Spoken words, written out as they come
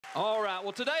All right,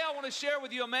 well, today I want to share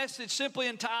with you a message simply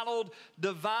entitled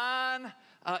Divine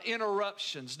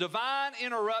Interruptions. Divine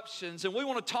Interruptions. And we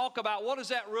want to talk about what does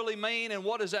that really mean and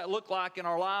what does that look like in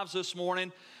our lives this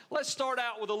morning. Let's start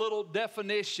out with a little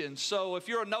definition. So if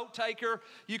you're a note taker,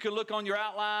 you can look on your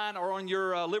outline or on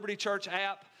your Liberty Church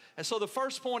app. And so the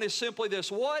first point is simply this: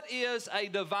 what is a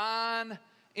divine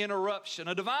interruption?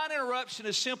 A divine interruption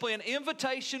is simply an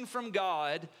invitation from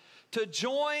God to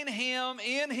join Him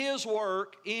in His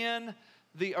work in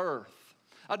the earth.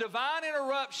 A divine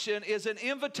interruption is an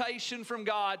invitation from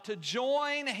God to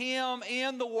join Him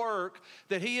in the work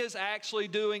that He is actually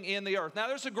doing in the earth. Now,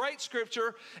 there's a great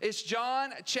scripture. It's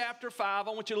John chapter 5.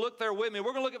 I want you to look there with me.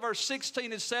 We're going to look at verse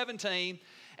 16 and 17.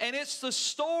 And it's the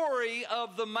story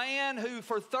of the man who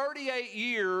for 38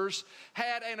 years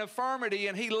had an infirmity,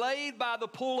 and he laid by the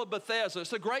pool of Bethesda.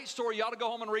 It's a great story. You ought to go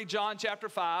home and read John chapter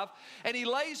 5. And he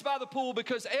lays by the pool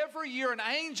because every year an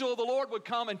angel of the Lord would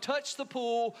come and touch the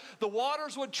pool. The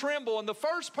waters would tremble, and the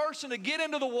first person to get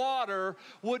into the water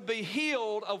would be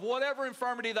healed of whatever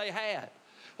infirmity they had.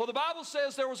 Well, the Bible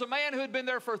says there was a man who had been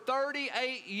there for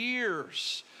 38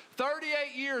 years.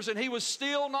 38 years and he was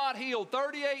still not healed.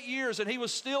 38 years and he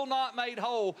was still not made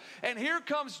whole. And here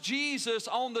comes Jesus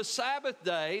on the Sabbath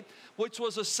day, which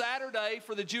was a Saturday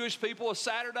for the Jewish people. A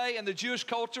Saturday in the Jewish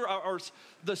culture, or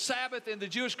the Sabbath in the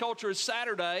Jewish culture is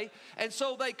Saturday. And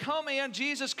so they come in,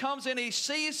 Jesus comes in, he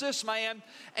sees this man,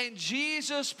 and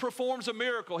Jesus performs a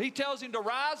miracle. He tells him to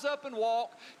rise up and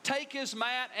walk, take his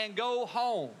mat, and go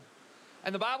home.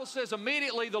 And the Bible says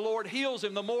immediately the Lord heals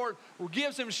him. The Lord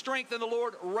gives him strength, and the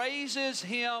Lord raises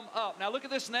him up. Now look at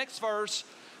this next verse,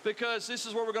 because this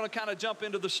is where we're going to kind of jump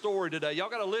into the story today. Y'all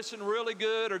got to listen really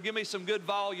good or give me some good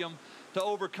volume to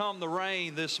overcome the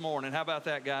rain this morning. How about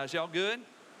that, guys? Y'all good?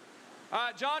 All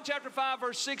right, John chapter 5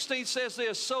 verse 16 says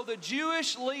this: so the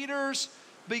Jewish leaders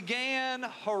began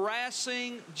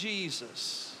harassing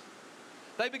Jesus.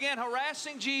 They began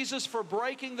harassing Jesus for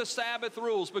breaking the Sabbath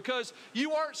rules, because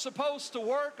you weren't supposed to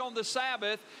work on the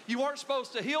Sabbath. You weren't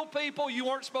supposed to heal people. You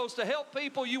weren't supposed to help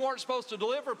people. You weren't supposed to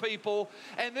deliver people.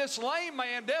 And this lame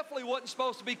man definitely wasn't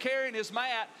supposed to be carrying his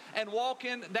mat and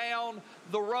walking down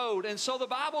the road. And so the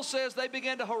Bible says they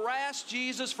began to harass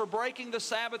Jesus for breaking the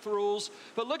Sabbath rules.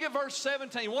 But look at verse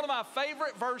 17, one of my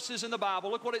favorite verses in the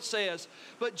Bible. Look what it says.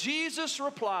 But Jesus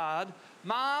replied,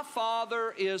 "My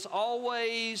Father is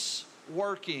always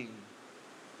working,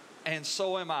 and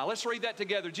so am I." Let's read that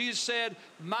together. Jesus said,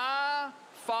 "My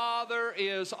Father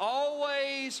is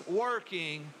always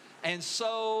working, and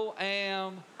so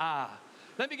am I."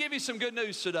 Let me give you some good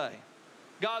news today.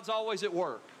 God's always at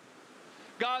work.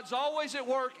 God's always at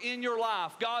work in your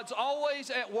life. God's always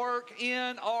at work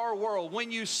in our world. When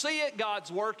you see it,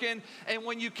 God's working, and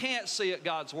when you can't see it,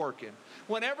 God's working.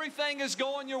 When everything is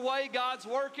going your way, God's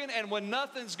working, and when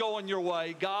nothing's going your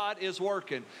way, God is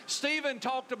working. Stephen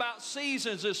talked about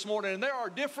seasons this morning, and there are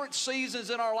different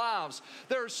seasons in our lives.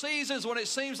 There are seasons when it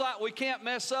seems like we can't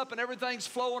mess up and everything's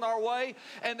flowing our way,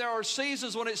 and there are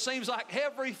seasons when it seems like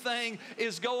everything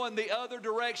is going the other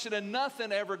direction and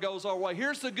nothing ever goes our way.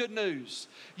 Here's the good news.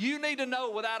 You need to know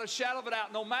without a shadow of a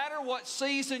doubt, no matter what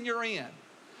season you're in,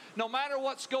 no matter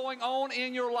what's going on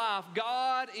in your life,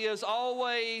 God is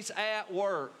always at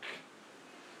work.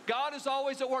 God is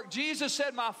always at work. Jesus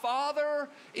said, "My Father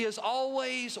is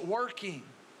always working."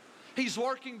 He's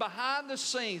working behind the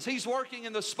scenes. He's working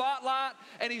in the spotlight,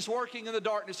 and He's working in the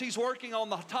darkness. He's working on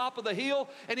the top of the hill,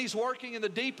 and He's working in the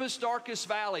deepest, darkest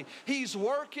valley. He's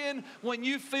working when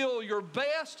you feel your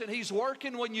best, and He's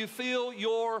working when you feel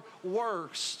your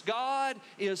worst. God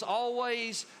is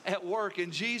always at work,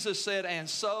 and Jesus said, "And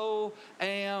so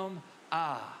am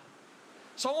I."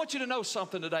 So I want you to know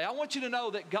something today. I want you to know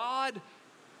that God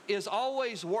is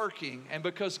always working, and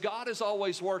because God is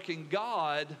always working,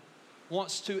 God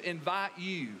wants to invite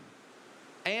you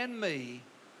and me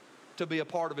to be a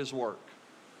part of His work.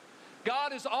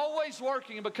 God is always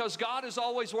working, and because God is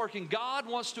always working, God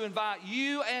wants to invite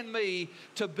you and me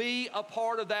to be a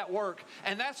part of that work.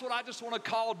 And that's what I just want to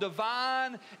call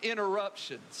divine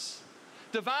interruptions.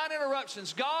 Divine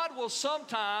interruptions. God will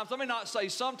sometimes, let me not say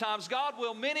sometimes, God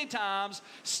will many times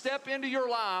step into your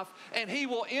life, and He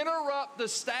will interrupt the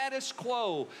status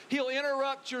quo. He'll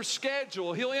interrupt your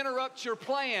schedule. He'll interrupt your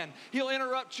plan. He'll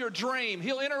interrupt your dream.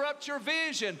 He'll interrupt your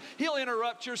vision. He'll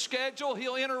interrupt your schedule.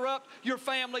 He'll interrupt your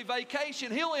family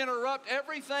vacation. He'll interrupt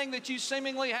everything that you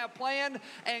seemingly have planned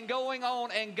and going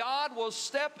on. And God will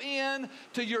step in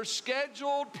to your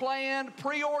scheduled, planned,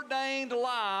 preordained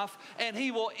life, and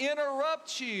He will interrupt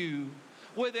you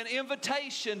with an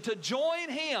invitation to join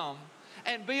Him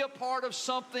and be a part of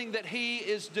something that He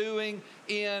is doing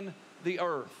in the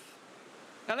earth.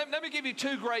 Now, let me give you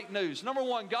two great news. Number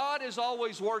one, God is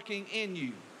always working in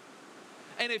you.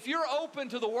 And if you're open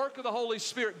to the work of the Holy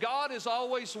Spirit, God is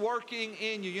always working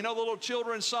in you. You know the little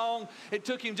children's song, it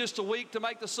took him just a week to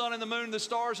make the sun and the moon and the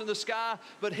stars in the sky,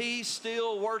 but he's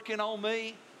still working on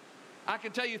me. I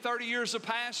can tell you 30 years of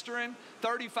pastoring,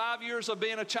 35 years of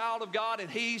being a child of God, and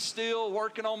he's still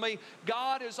working on me.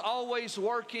 God is always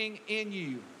working in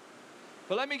you.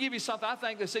 But let me give you something I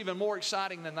think that's even more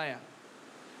exciting than that.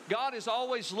 God is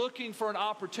always looking for an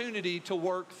opportunity to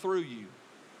work through you.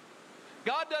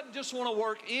 God doesn't just want to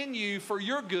work in you for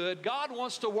your good. God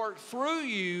wants to work through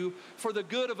you for the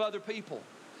good of other people.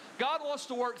 God wants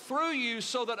to work through you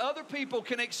so that other people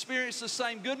can experience the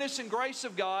same goodness and grace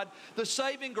of God, the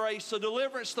saving grace, the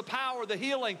deliverance, the power, the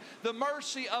healing, the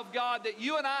mercy of God that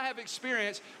you and I have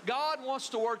experienced. God wants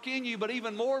to work in you, but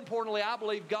even more importantly, I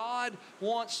believe God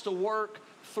wants to work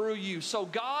through you. So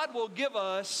God will give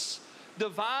us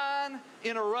divine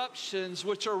interruptions,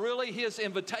 which are really His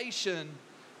invitation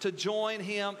to join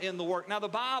Him in the work. Now the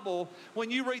Bible,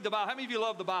 when you read the Bible, how many of you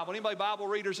love the Bible? Anybody Bible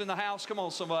readers in the house? Come on,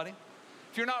 somebody.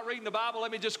 If you're not reading the Bible, let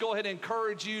me just go ahead and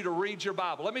encourage you to read your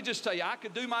Bible. Let me just tell you, I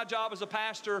could do my job as a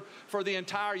pastor for the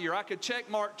entire year. I could check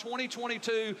mark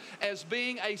 2022 as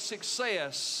being a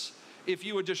success if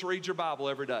you would just read your Bible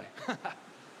every day.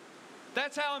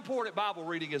 That's how important Bible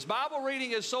reading is. Bible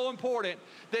reading is so important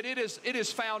that it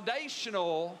is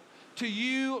foundational to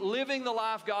you living the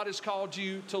life God has called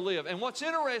you to live. And what's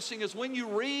interesting is when you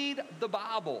read the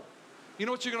Bible, you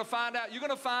know what you're going to find out? You're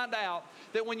going to find out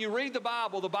that when you read the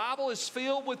Bible is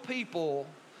filled with people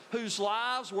whose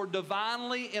lives were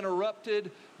divinely interrupted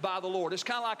by the Lord. It's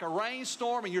kind of like a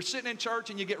rainstorm, and you're sitting in church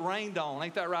and you get rained on.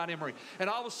 Ain't that right, Emery? And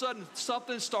all of a sudden,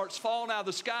 something starts falling out of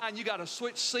the sky, and you got to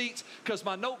switch seats because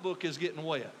my notebook is getting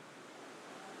wet.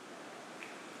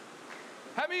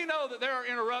 How many of you know that there are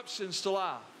interruptions to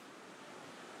life?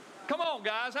 Come on,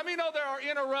 guys. How many know there are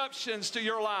interruptions to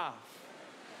your life?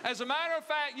 As a matter of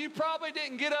fact, you probably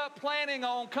didn't get up planning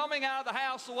on coming out of the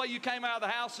house the way you came out of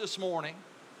the house this morning.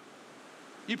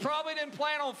 You probably didn't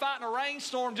plan on fighting a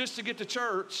rainstorm just to get to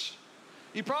church.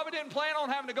 You probably didn't plan on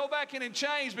having to go back in and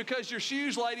change because your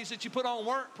shoes, ladies, that you put on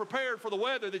weren't prepared for the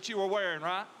weather that you were wearing,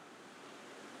 right?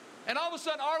 And all of a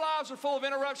sudden, our lives are full of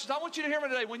interruptions. I want you to hear me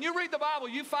today. When you read the Bible,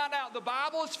 you find out the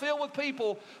Bible is filled with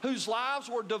people whose lives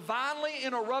were divinely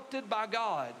interrupted by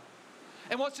God.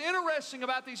 And what's interesting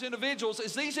about these individuals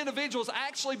is these individuals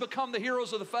actually become the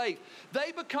heroes of the faith.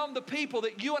 They become the people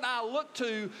that you and I look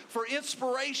to for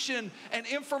inspiration and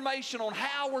information on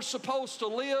how we're supposed to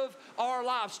live our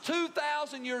lives.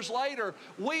 2,000 years later,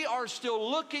 we are still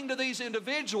looking to these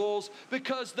individuals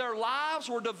because their lives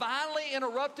were divinely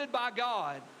interrupted by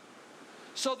God,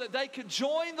 so that they could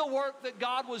join the work that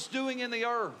God was doing in the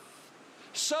earth.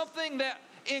 Something that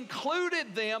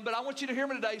included them, but I want you to hear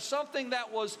me today, something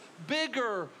that was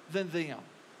bigger than them.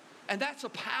 And that's a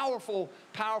powerful,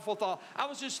 powerful thought. I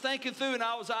was just thinking through, and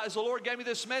as the Lord gave me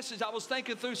this message, I was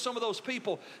thinking through some of those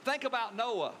people. Think about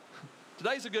Noah.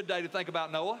 Today's a good day to think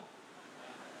about Noah.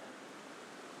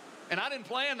 And I didn't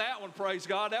plan that one, praise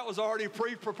God. That was already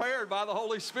pre-prepared by the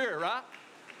Holy Spirit, right?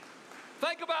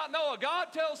 Think about Noah.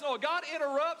 God tells Noah, God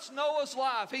interrupts Noah's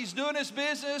life. He's doing his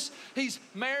business. He's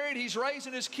married. He's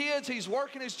raising his kids. He's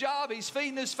working his job. He's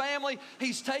feeding his family.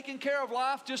 He's taking care of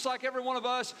life just like every one of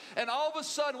us. And all of a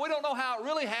sudden, we don't know how it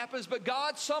really happens, but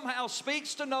God somehow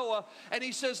speaks to Noah and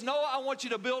He says, Noah, I want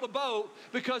you to build a boat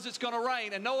because it's going to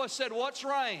rain. And Noah said, what's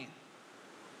rain?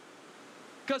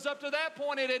 Because up to that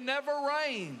point, it had never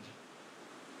rained.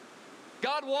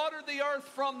 God watered the earth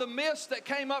from the mist that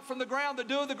came up from the ground, the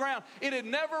dew of the ground. It had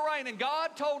never rained. And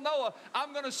God told Noah,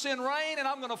 I'm going to send rain and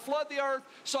I'm going to flood the earth.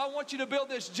 So I want you to build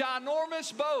this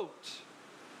ginormous boat.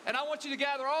 And I want you to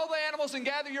gather all the animals and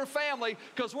gather your family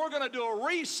because we're going to do a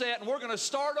reset and we're going to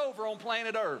start over on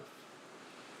planet Earth.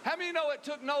 How many of you know it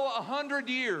took Noah 100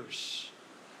 years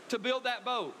to build that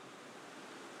boat?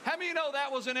 How many of you know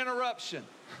that was an interruption?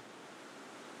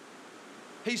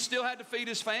 He still had to feed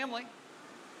his family.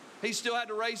 He still had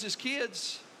to raise his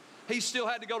kids. He still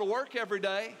had to go to work every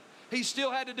day. He still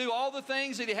had to do all the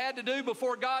things that he had to do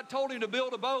before God told him to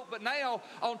build a boat. But now,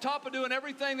 on top of doing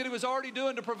everything that he was already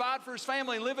doing to provide for his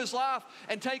family and live his life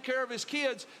and take care of his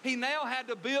kids, he now had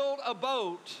to build a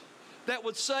boat that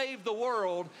would save the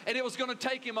world. And it was going to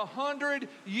take him 100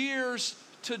 years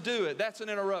to do it. That's an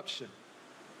interruption.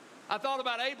 I thought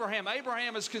about Abraham.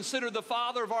 Abraham is considered the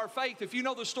father of our faith. If you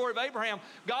know the story of Abraham,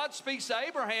 God speaks to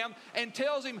Abraham and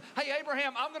tells him, hey,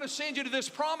 Abraham, I'm going to send you to this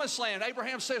promised land.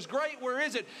 Abraham says, great, where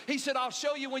is it? He said, I'll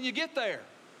show you when you get there.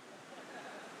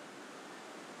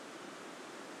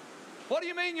 What do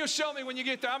you mean you'll show me when you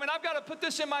get there? I mean, I've got to put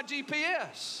this in my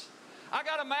GPS. I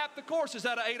got to map the course. Is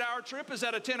that an 8-hour trip? Is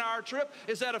that a 10-hour trip?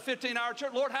 Is that a 15-hour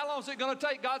trip? Lord, how long is it going to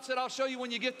take? God said, I'll show you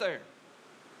when you get there.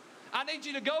 I need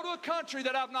you to go to a country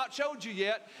that I've not showed you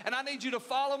yet, and I need you to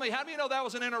follow me. How many of you know that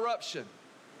was an interruption?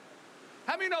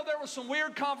 How many of you know there were some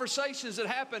weird conversations that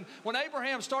happened when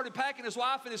Abraham started packing his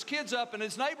wife and his kids up, and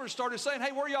his neighbors started saying,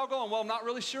 hey, where are y'all going? Well, I'm not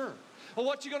really sure. Well,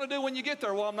 what you going to do when you get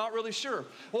there? Well, I'm not really sure.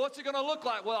 Well, what's it going to look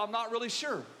like? Well, I'm not really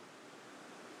sure.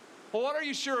 Well, what are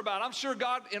you sure about? I'm sure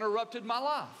God interrupted my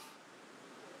life.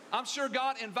 I'm sure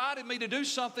God invited me to do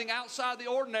something outside the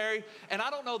ordinary, and I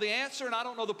don't know the answer, and I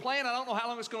don't know the plan, I don't know how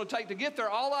long it's going to take to get there.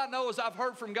 All I know is I've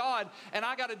heard from God, and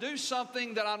I got to do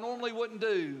something that I normally wouldn't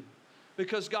do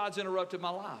because God's interrupted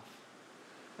my life.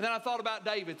 And then I thought about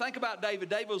David. Think about David.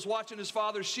 David was watching his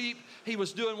father's sheep. He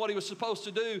was doing what he was supposed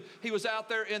to do. He was out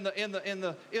there in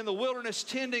the wilderness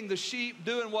tending the sheep,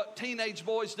 doing what teenage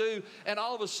boys do. And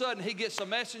all of a sudden, he gets a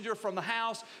messenger from the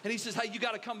house, and he says, hey, you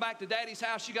got to come back to Daddy's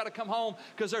house. You got to come home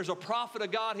because there's a prophet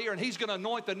of God here, and he's going to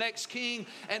anoint the next king.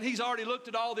 And he's already looked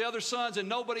at all the other sons, and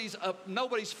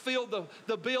nobody's filled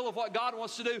the bill of what God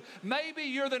wants to do. Maybe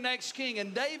you're the next king.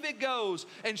 And David goes,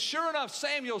 and sure enough,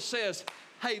 Samuel says,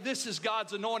 hey, this is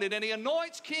God's anointed. And he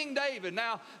anoints King David.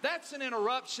 Now, that's an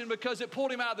interruption because it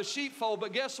pulled him out of the sheepfold.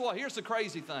 But guess what? Here's the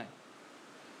crazy thing.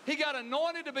 He got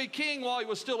anointed to be king while he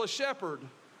was still a shepherd.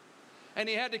 And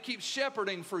he had to keep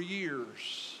shepherding for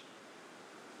years.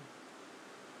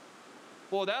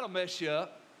 Boy, that'll mess you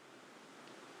up.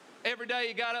 Every day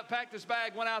he got up, packed his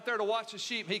bag, went out there to watch the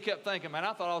sheep. He kept thinking, man,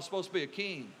 I thought I was supposed to be a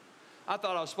king. I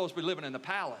thought I was supposed to be living in the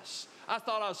palace. I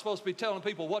thought I was supposed to be telling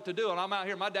people what to do, and I'm out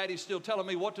here. My daddy's still telling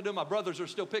me what to do. My brothers are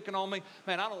still picking on me.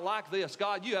 Man, I don't like this.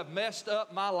 God, you have messed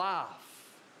up my life.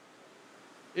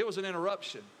 It was an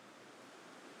interruption.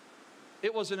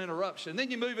 It was an interruption.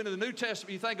 Then you move into the New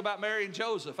Testament, you think about Mary and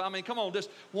Joseph. I mean, come on, this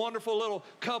wonderful little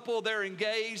couple. They're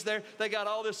engaged. They got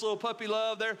all this little puppy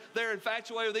love. They're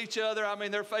infatuated with each other. I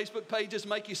mean, their Facebook pages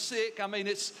make you sick. I mean,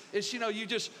 it's you know, you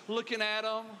just looking at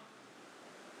them.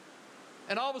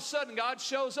 And all of a sudden, God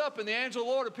shows up, and the angel of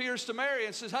the Lord appears to Mary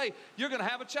and says, hey, you're going to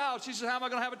have a child. She says, how am I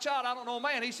going to have a child? I don't know a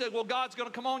man. He said, well, God's going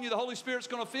to come on you. The Holy Spirit's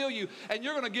going to fill you, and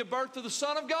you're going to give birth to the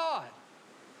Son of God.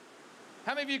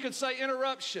 How many of you could say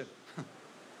interruption?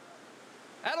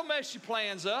 That'll mess your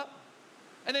plans up.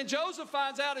 And then Joseph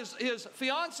finds out his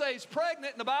fiancée is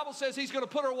pregnant, and the Bible says he's going to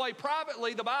put her away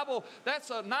privately. The Bible,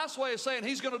 that's a nice way of saying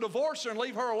he's going to divorce her and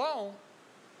leave her alone.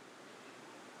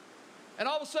 And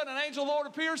all of a sudden, an angel of the Lord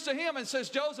appears to him and says,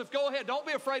 Joseph, go ahead. Don't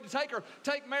be afraid to take her.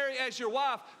 Take Mary as your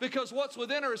wife, because what's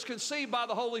within her is conceived by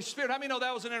the Holy Spirit. How many know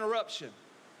that was an interruption?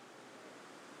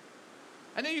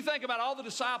 And then you think about all the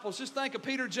disciples. Just think of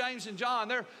Peter, James, and John.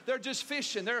 They're just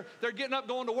fishing. They're getting up,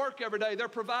 going to work every day. They're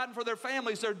providing for their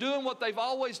families. They're doing what they've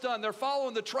always done. They're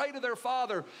following the trade of their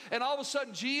father. And all of a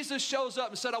sudden, Jesus shows up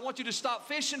and said, I want you to stop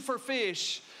fishing for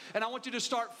fish, and I want you to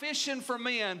start fishing for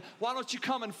men. Why don't you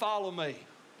come and follow me?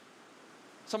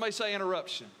 Somebody say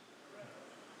interruption.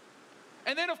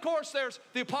 And then, of course, there's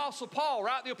the Apostle Paul,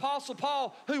 right? The Apostle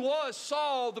Paul, who was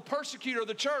Saul, the persecutor of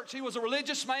the church. He was a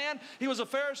religious man. He was a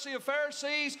Pharisee of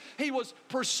Pharisees. He was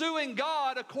pursuing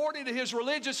God according to his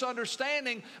religious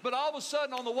understanding. But all of a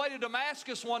sudden, on the way to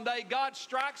Damascus one day, God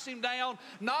strikes him down,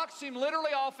 knocks him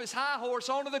literally off his high horse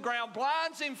onto the ground,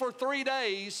 blinds him for 3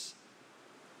 days,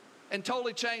 and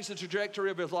totally changed the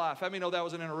trajectory of his life. How many know that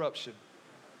was an interruption?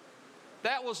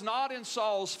 That was not in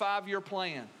Saul's 5-year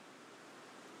plan.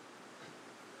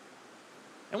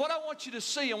 And what I want you to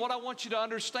see and what I want you to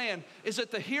understand is that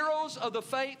the heroes of the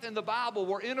faith in the Bible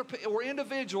were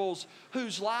individuals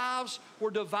whose lives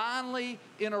were divinely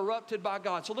interrupted by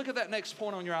God. So look at that next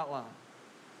point on your outline.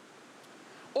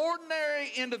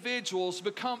 Ordinary individuals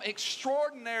become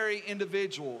extraordinary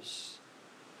individuals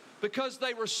because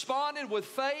they responded with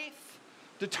faith,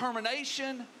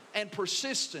 determination, and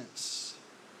persistence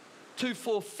to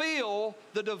fulfill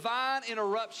the divine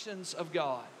interruptions of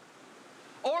God.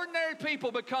 Ordinary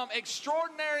people become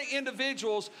extraordinary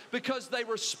individuals because they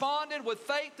responded with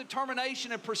faith,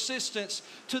 determination, and persistence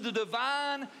to the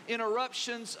divine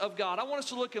interruptions of God. I want us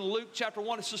to look in Luke chapter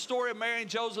 1. It's the story of Mary and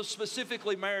Joseph,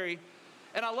 specifically Mary.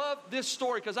 And I love this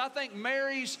story because I think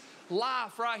Mary's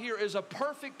life right here is a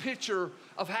perfect picture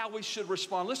of how we should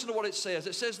respond. Listen to what it says.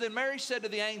 It says, then Mary said to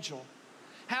the angel,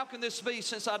 how can this be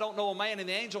since I don't know a man? And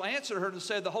the angel answered her and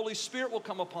said, the Holy Spirit will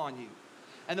come upon you,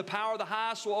 and the power of the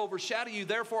highest will overshadow you.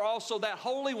 Therefore also that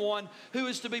Holy One who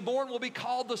is to be born will be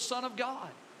called the Son of God.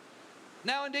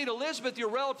 Now indeed Elizabeth, your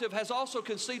relative, has also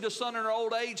conceived a son in her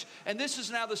old age, and this is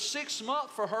now the 6th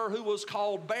month for her who was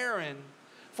called barren.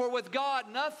 For with God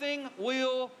nothing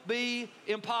will be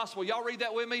impossible. Y'all read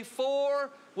that with me. For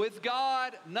with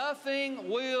God, nothing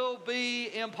will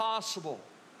be impossible.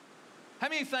 How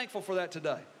many are thankful for that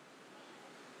today?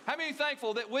 How many are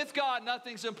thankful that with God,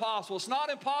 nothing's impossible? It's not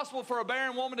impossible for a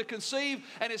barren woman to conceive,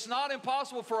 and it's not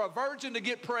impossible for a virgin to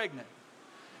get pregnant.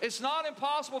 It's not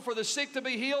impossible for the sick to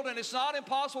be healed, and it's not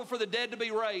impossible for the dead to be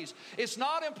raised. It's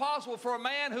not impossible for a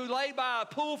man who lay by a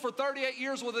pool for 38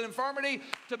 years with an infirmity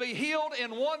to be healed in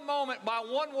one moment by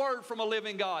one word from a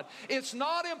living God. It's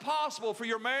not impossible for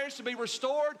your marriage to be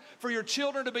restored, for your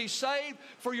children to be saved,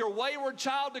 for your wayward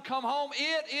child to come home.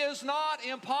 It is not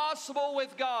impossible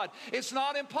with God. It's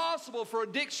not impossible for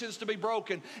addictions to be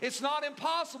broken. It's not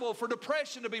impossible for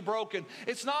depression to be broken.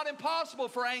 It's not impossible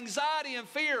for anxiety and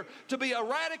fear to be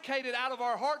eradicated out of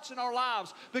our hearts and our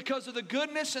lives because of the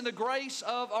goodness and the grace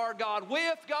of our God.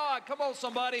 With God, come on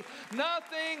somebody,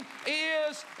 nothing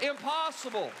is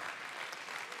impossible.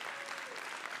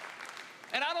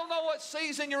 And I don't know what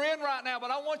season you're in right now, but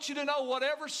I want you to know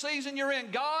whatever season you're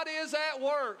in, God is at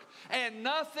work and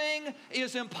nothing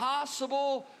is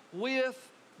impossible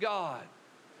with God.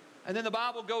 And then the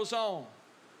Bible goes on.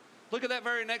 Look at that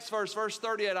very next verse, verse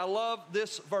 38. I love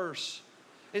this verse.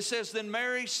 It says, then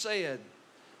Mary said,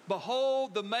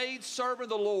 behold, the maidservant of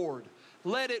the Lord,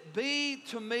 let it be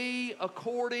to me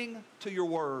according to your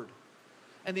word.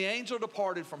 And the angel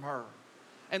departed from her.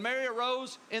 And Mary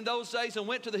arose in those days and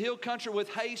went to the hill country with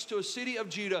haste to a city of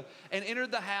Judah and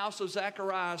entered the house of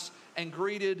Zacharias and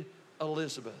greeted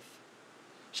Elizabeth.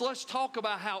 So let's talk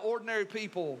about how ordinary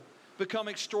people become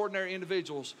extraordinary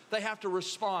individuals. They have to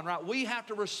respond, right? We have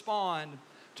to respond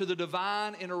to the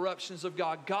divine interruptions of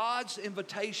God, God's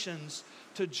invitations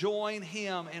to join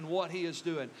Him in what He is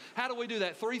doing. How do we do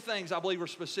that? Three things I believe are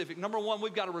specific. Number one,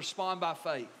 we've got to respond by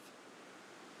faith.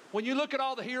 When you look at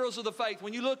all the heroes of the faith,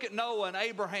 when you look at Noah and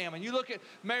Abraham, and you look at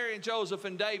Mary and Joseph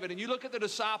and David, and you look at the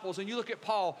disciples, and you look at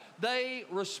Paul, they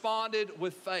responded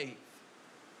with faith.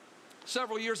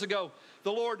 Several years ago,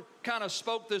 the Lord kind of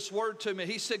spoke this word to me.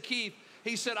 He said, Keith,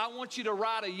 He said, I want you to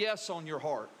write a yes on your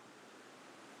heart.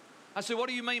 I said, what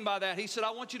do you mean by that? He said,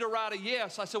 I want you to write a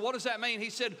yes. I said, what does that mean? He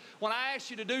said, when I ask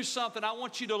you to do something, I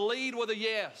want you to lead with a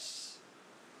yes.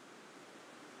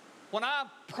 When I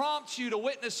prompt you to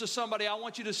witness to somebody, I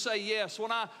want you to say yes.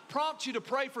 When I prompt you to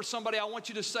pray for somebody, I want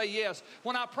you to say yes.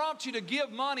 When I prompt you to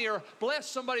give money or bless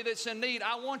somebody that's in need,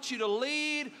 I want you to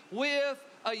lead with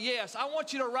a yes. I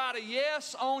want you to write a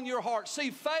yes on your heart. See,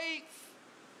 faith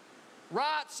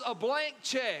writes a blank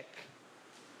check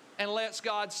and lets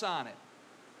God sign it.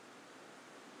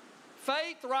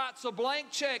 Faith writes a blank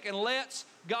check and lets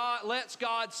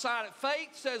God sign it. Faith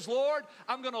says, Lord,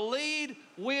 I'm going to lead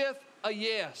with a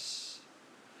yes.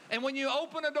 And when you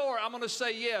open a door, I'm going to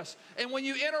say yes. And when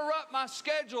you interrupt my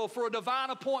schedule for a divine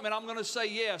appointment, I'm going to say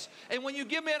yes. And when you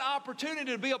give me an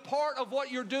opportunity to be a part of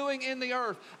what you're doing in the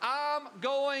earth, I'm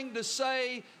going to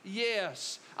say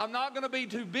yes. I'm not going to be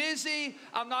too busy.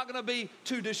 I'm not going to be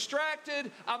too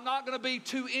distracted. I'm not going to be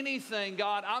too anything,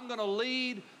 God. I'm going to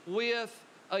lead with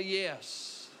a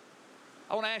yes.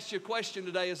 I want to ask you a question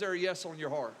today. Is there a yes on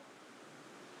your heart?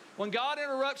 When God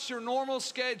interrupts your normal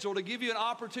schedule to give you an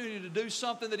opportunity to do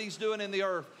something that He's doing in the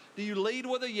earth, do you lead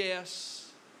with a yes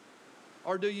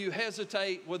or do you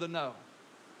hesitate with a no?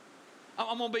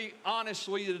 I'm going to be honest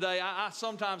with you today. I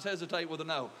sometimes hesitate with a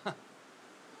no.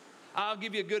 I'll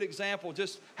give you a good example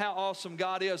just how awesome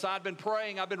God is. I've been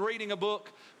praying. I've been reading a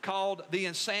book called The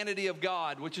Insanity of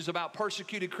God, which is about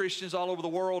persecuted Christians all over the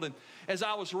world. And as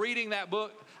I was reading that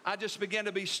book, I just began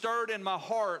to be stirred in my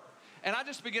heart. And I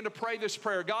just began to pray this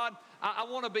prayer. God, I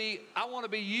want to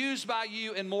be used by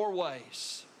You in more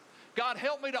ways. God,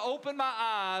 help me to open my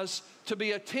eyes to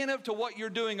be attentive to what You're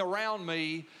doing around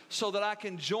me so that I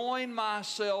can join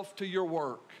myself to Your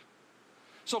work.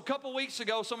 So a couple weeks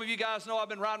ago, some of you guys know I've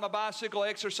been riding my bicycle,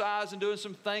 exercise, and doing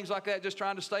some things like that, just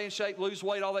trying to stay in shape, lose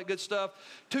weight, all that good stuff.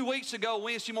 2 weeks ago,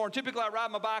 Wednesday morning, typically I ride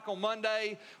my bike on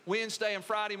Monday, Wednesday, and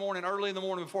Friday morning, early in the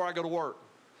morning before I go to work.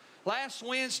 Last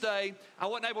Wednesday, I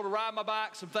wasn't able to ride my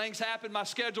bike. Some things happened. My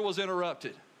schedule was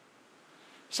interrupted.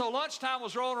 So lunchtime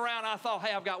was rolling around, and I thought,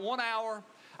 hey, I've got 1 hour.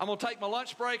 I'm going to take my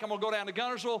lunch break. I'm going to go down to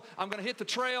Guntersville. I'm going to hit the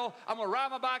trail. I'm going to ride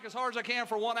my bike as hard as I can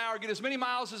for 1 hour, get as many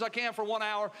miles as I can for 1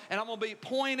 hour, and I'm going to be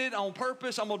pointed on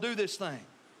purpose. I'm going to do this thing.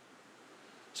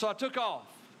 So I took off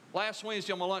last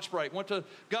Wednesday on my lunch break. Went to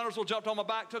Guntersville, jumped on my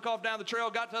bike, took off down the trail,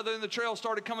 got to the other end of the trail,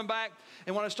 started coming back.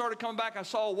 And when I started coming back, I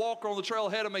saw a walker on the trail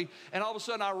ahead of me, and all of a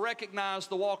sudden I recognized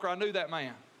the walker. I knew that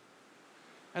man.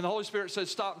 And the Holy Spirit said,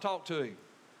 stop and talk to him.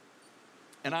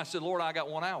 And I said, Lord, I got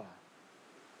 1 hour.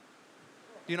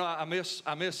 You know, I was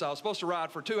supposed to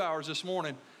ride for 2 hours this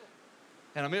morning.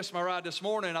 And I missed my ride this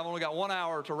morning. I've only got 1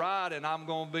 hour to ride, and I'm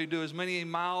going to do as many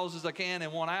miles as I can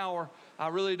in 1 hour. I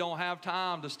really don't have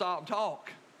time to stop and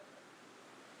talk.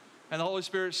 And the Holy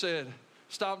Spirit said,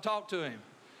 stop and talk to him.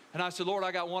 And I said, Lord,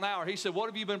 I got 1 hour. He said, what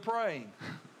have you been praying?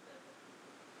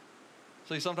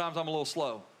 See, sometimes I'm a little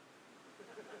slow.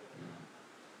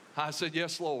 I said,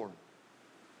 yes, Lord.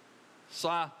 So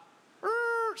I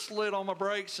slid on my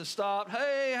brakes and stopped.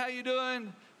 Hey, how you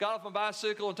doing? Got off my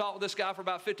bicycle and talked with this guy for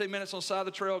about 15 minutes on the side of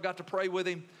the trail. Got to pray with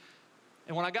him.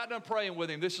 And when I got done praying with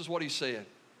him, this is what he said.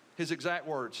 His exact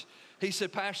words. He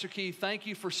said, Pastor Keith, thank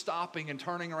you for stopping and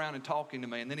turning around and talking to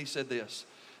me. And then he said this.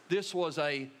 This was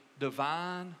a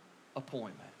divine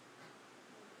appointment.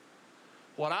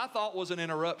 What I thought was an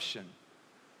interruption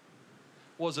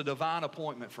was a divine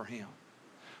appointment for him.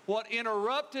 What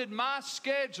interrupted my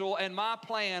schedule and my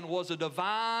plan was a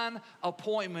divine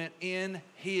appointment in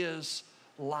his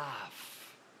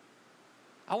life.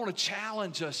 I want to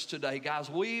challenge us today, guys.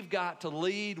 We've got to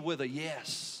lead with a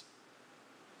yes.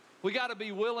 We got to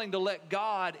be willing to let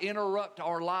God interrupt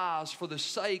our lives for the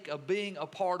sake of being a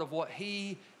part of what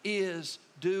he is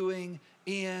doing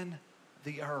in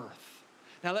the earth.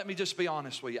 Now, let me just be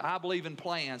honest with you. I believe in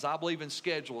plans. I believe in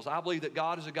schedules. I believe that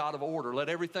God is a God of order. Let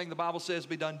everything the Bible says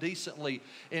be done decently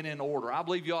and in order. I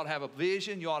believe you ought to have a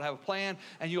vision, you ought to have a plan,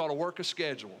 and you ought to work a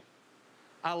schedule.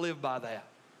 I live by that.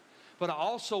 But I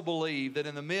also believe that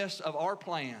in the midst of our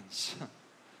plans,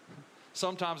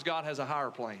 sometimes God has a higher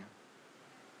plan.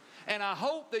 And I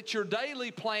hope that your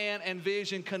daily plan and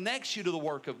vision connects you to the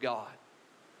work of God.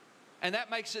 And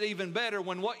that makes it even better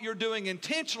when what you're doing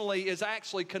intentionally is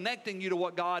actually connecting you to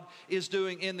what God is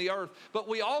doing in the earth. But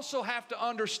we also have to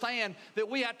understand that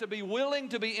we have to be willing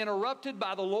to be interrupted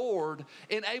by the Lord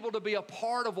and able to be a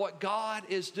part of what God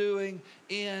is doing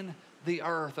in the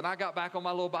earth. And I got back on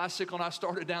my little bicycle and I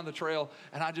started down the trail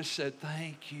and I just said,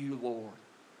 thank you, Lord.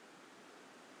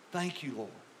 Thank you,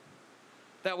 Lord.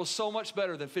 That was so much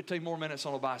better than 15 more minutes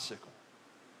on a bicycle.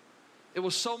 It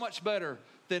was so much better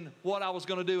than what I was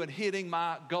going to do and hitting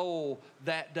my goal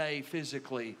that day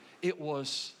physically. It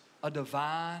was a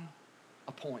divine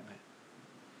appointment.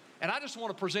 And I just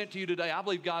want to present to you today, I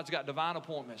believe God's got divine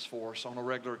appointments for us on a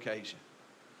regular occasion.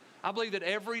 I believe that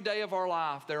every day of our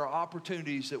life there are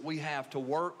opportunities that we have to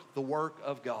work the work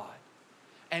of God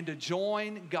and to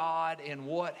join God in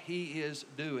what he is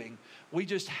doing. We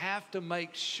just have to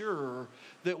make sure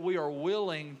that we are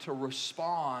willing to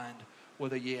respond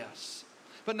with a yes.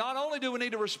 But not only do we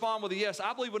need to respond with a yes,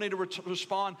 I believe we need to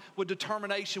respond with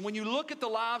determination. When you look at the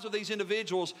lives of these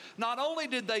individuals, not only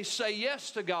did they say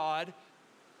yes to God,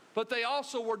 but they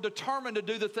also were determined to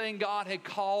do the thing God had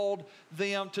called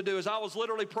them to do. As I was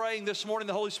literally praying this morning,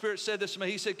 the Holy Spirit said this to me.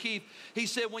 He said, Keith, he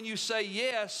said, when you say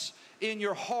yes in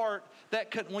your heart,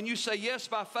 when you say yes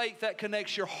by faith, that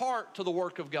connects your heart to the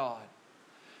work of God.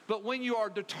 But when you are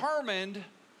determined,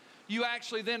 you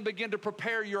actually then begin to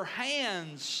prepare your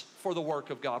hands for the work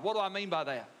of God. What do I mean by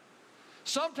that?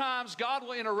 Sometimes God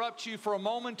will interrupt you for a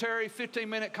momentary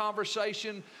 15-minute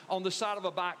conversation on the side of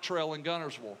a bike trail in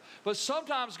Guntersville. But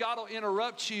sometimes God will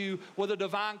interrupt you with a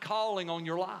divine calling on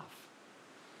your life.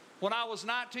 When I was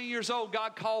 19 years old,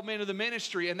 God called me into the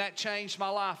ministry, and that changed my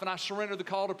life, and I surrendered the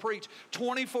call to preach.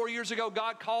 24 years ago,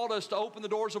 God called us to open the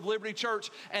doors of Liberty Church,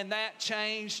 and that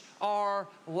changed our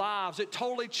lives. It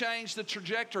totally changed the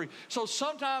trajectory. So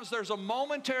sometimes there's a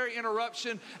momentary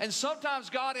interruption, and sometimes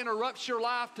God interrupts your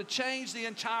life to change the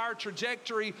entire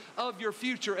trajectory of your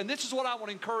future. And this is what I want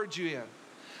to encourage you in.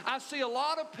 I see a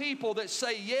lot of people that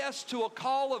say yes to a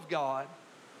call of God,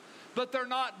 but they're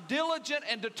not diligent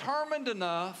and determined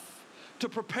enough to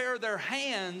prepare their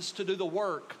hands to do the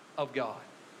work of God.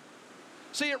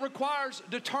 See, it requires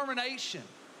determination.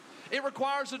 It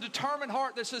requires a determined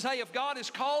heart that says, hey, if God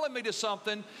is calling me to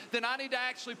something, then I need to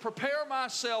actually prepare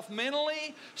myself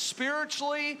mentally,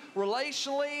 spiritually,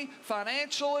 relationally,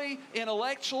 financially,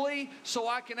 intellectually, so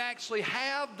I can actually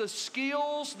have the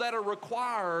skills that are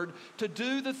required to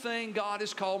do the thing God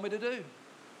has called me to do.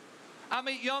 I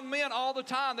meet young men all the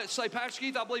time that say, Pastor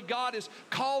Keith, I believe God has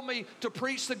called me to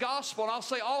preach the gospel. And I'll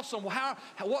say, awesome. Well,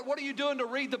 what are you doing to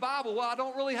read the Bible? Well, I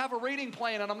don't really have a reading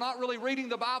plan, and I'm not really reading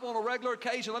the Bible on a regular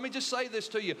occasion. Let me just say this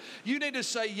to you. You need to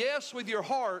say yes with your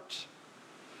heart,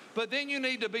 but then you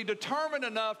need to be determined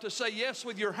enough to say yes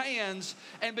with your hands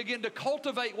and begin to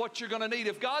cultivate what you're going to need.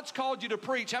 If God's called you to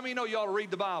preach, how many know you ought to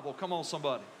read the Bible? Come on,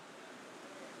 somebody.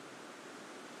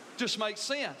 Just makes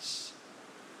sense.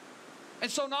 And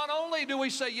so not only do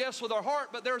we say yes with our heart,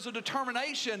 but there's a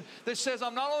determination that says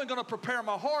I'm not only going to prepare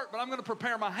my heart, but I'm going to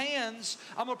prepare my hands,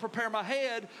 I'm going to prepare my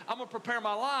head, I'm going to prepare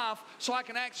my life so I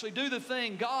can actually do the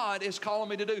thing God is calling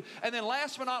me to do. And then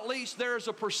last but not least, there's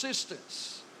a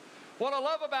persistence. What I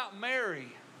love about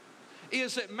Mary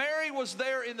is that Mary was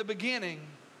there in the beginning,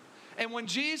 and when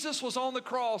Jesus was on the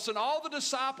cross and all the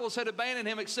disciples had abandoned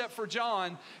him except for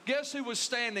John, guess who was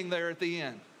standing there at the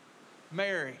end?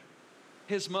 Mary,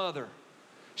 his mother.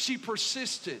 She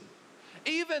persisted.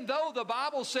 Even though the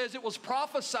Bible says it was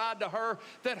prophesied to her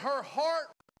that her heart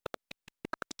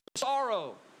was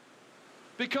sorrow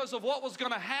because of what was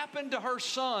going to happen to her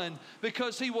son,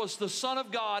 because he was the Son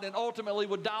of God and ultimately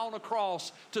would die on a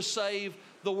cross to save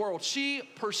the world. She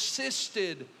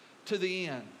persisted to the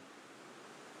end.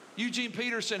 Eugene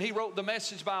Peterson, he wrote the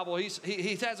Message Bible.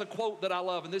 He has a quote that I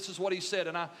love, and this is what he said,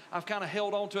 and I've kind of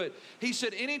held on to it. He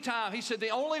said, the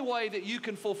only way that you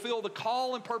can fulfill the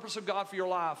call and purpose of God for your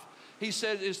life, he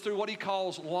said, is through what he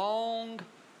calls long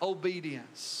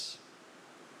obedience.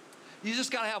 You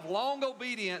just got to have long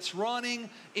obedience running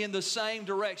in the same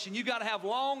direction. You got to have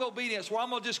long obedience where I'm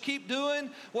going to just keep doing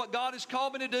what God has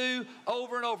called me to do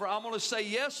over and over. I'm going to say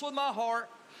yes with my heart.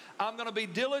 I'm going to be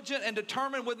diligent and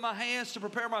determined with my hands to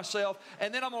prepare myself,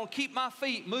 and then I'm going to keep my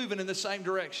feet moving in the same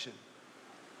direction.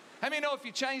 How many know if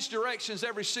you change directions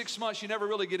every 6 months, you never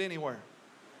really get anywhere?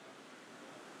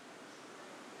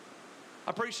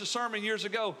 I preached a sermon years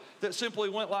ago that simply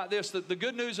went like this, that the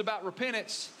good news about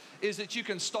repentance is that you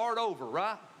can start over,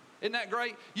 right? Isn't that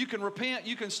great? You can repent.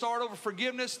 You can start over.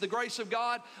 Forgiveness, the grace of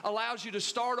God allows you to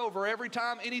start over every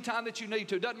time, anytime that you need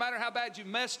to. It doesn't matter how bad you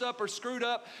messed up or screwed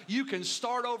up. You can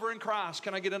start over in Christ.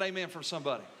 Can I get an amen from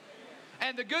somebody?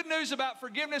 And the good news about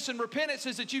forgiveness and repentance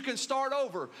is that you can start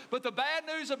over. But the bad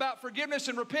news about forgiveness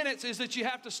and repentance is that you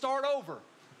have to start over.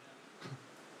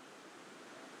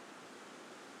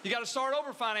 You got to start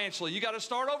over financially. You got to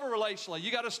start over relationally.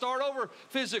 You got to start over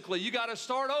physically. You got to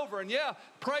start over. And yeah,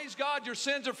 praise God, your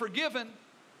sins are forgiven.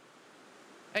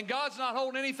 And God's not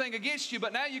holding anything against you,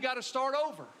 but now you got to start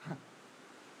over.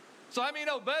 So how many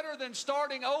know better than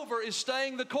starting over is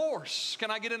staying the course?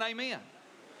 Can I get an amen?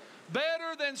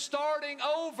 Better than starting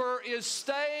over is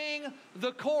staying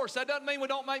the course. That doesn't mean we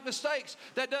don't make mistakes.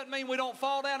 That doesn't mean we don't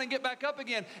fall down and get back up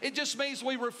again. It just means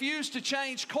we refuse to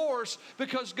change course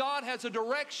because God has a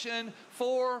direction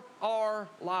for our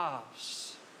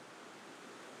lives.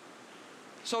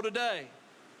 So today,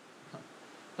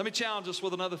 let me challenge us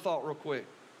with another thought real quick.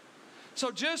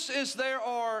 So just as there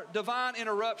are divine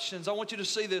interruptions, I want you to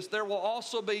see this, there will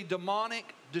also be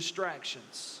demonic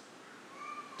distractions.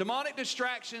 Demonic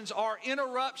distractions are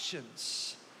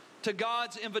interruptions to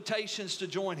God's invitations to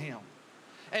join Him.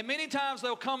 And many times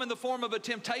they'll come in the form of a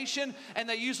temptation, and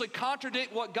they usually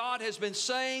contradict what God has been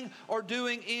saying or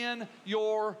doing in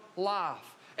your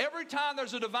life. Every time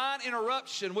there's a divine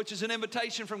interruption, which is an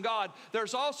invitation from God,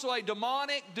 there's also a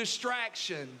demonic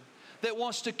distraction that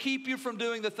wants to keep you from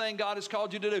doing the thing God has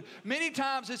called you to do. Many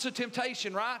times it's a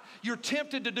temptation, right? You're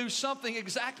tempted to do something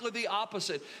exactly the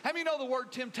opposite. How many know the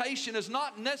word temptation is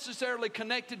not necessarily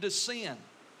connected to sin?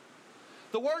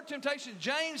 The word temptation,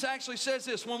 James actually says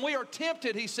this. When we are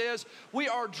tempted, he says, we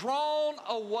are drawn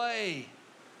away.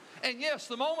 And yes,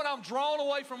 the moment I'm drawn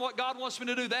away from what God wants me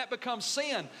to do, that becomes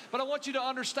sin. But I want you to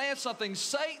understand something.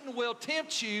 Satan will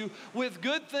tempt you with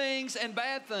good things and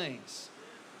bad things.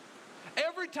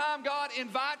 Every time God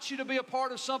invites you to be a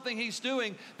part of something He's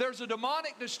doing, there's a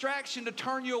demonic distraction to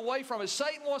turn you away from it.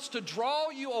 Satan wants to draw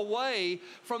you away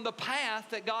from the path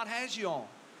that God has you on.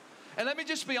 And let me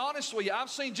just be honest with you. I've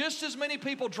seen just as many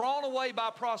people drawn away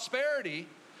by prosperity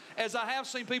as I have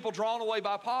seen people drawn away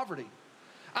by poverty.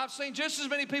 I've seen just as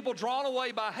many people drawn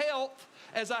away by health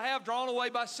as I have drawn away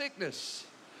by sickness.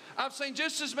 I've seen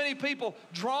just as many people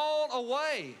drawn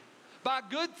away by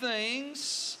good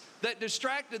things that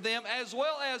distracted them, as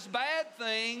well as bad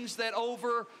things that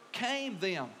overcame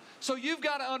them. So you've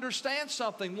got to understand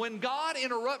something. When God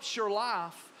interrupts your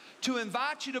life to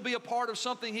invite you to be a part of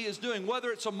something He is doing,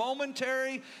 whether it's a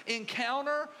momentary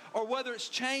encounter or whether it's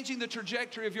changing the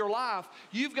trajectory of your life,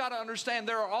 you've got to understand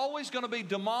there are always going to be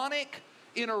demonic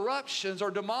interruptions or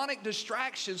demonic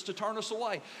distractions to turn us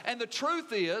away. And the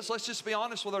truth is, let's just be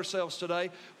honest with ourselves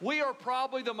today, we are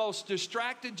probably the most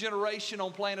distracted generation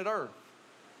on planet Earth.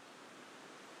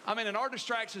 I mean, and our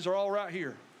distractions are all right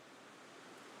here,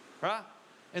 right?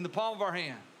 In the palm of our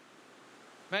hand.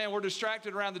 Man, we're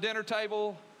distracted around the dinner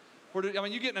table.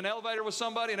 You get in an elevator with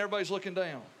somebody and everybody's looking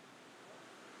down.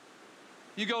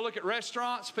 You go look at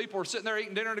restaurants, people are sitting there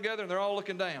eating dinner together and they're all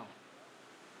looking down.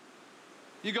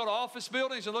 You go to office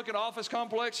buildings and look at office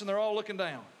complex and they're all looking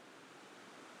down.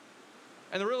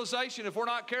 And the realization, if we're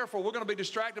not careful, we're going to be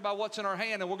distracted by what's in our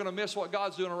hand and we're going to miss what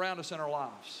God's doing around us in our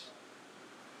lives.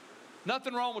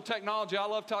 Nothing wrong with technology. I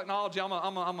love technology. I'm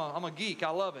a geek. I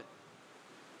love it.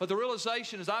 But the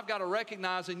realization is I've got to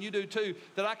recognize, and you do too,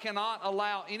 that I cannot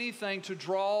allow anything to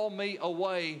draw me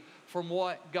away from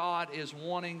what God is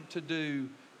wanting to do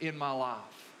in my life.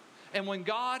 And when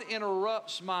God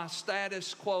interrupts my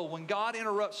status quo, when God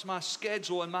interrupts my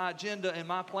schedule and my agenda and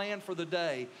my plan for the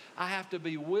day, I have to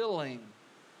be willing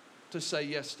to say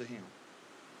yes to Him.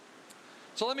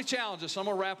 So let me challenge us. I'm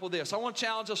going to wrap with this. I want to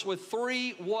challenge us with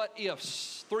 3 what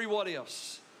ifs. 3 what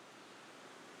ifs.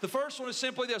 The first one is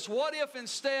simply this. What if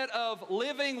instead of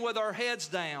living with our heads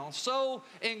down, so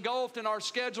engulfed in our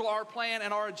schedule, our plan,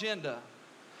 and our agenda,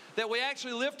 that we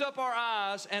actually lift up our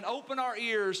eyes and open our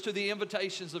ears to the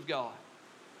invitations of God?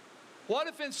 What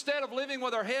if instead of living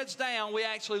with our heads down, we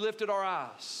actually lifted our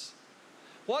eyes?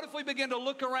 What if we begin to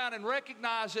look around and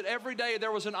recognize that every day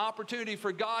there was an opportunity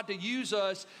for God to use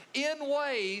us in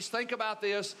ways, think about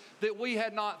this, that we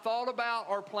had not thought about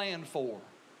or planned for?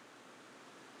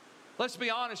 Let's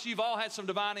be honest, you've all had some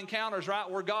divine encounters, right,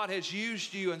 where God has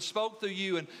used you and spoke through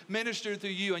you and ministered through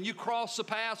you, and you crossed the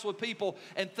paths with people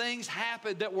and things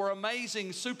happened that were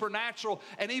amazing, supernatural,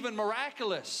 and even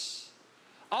miraculous.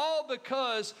 All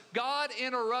because God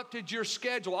interrupted your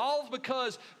schedule. All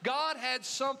because God had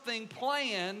something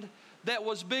planned that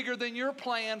was bigger than your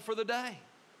plan for the day.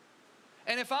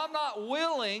 And if I'm not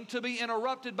willing to be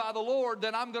interrupted by the Lord,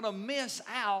 then I'm going to miss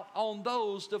out on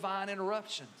those divine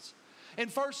interruptions. In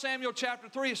 1 Samuel chapter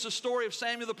 3, it's the story of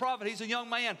Samuel the prophet. He's a young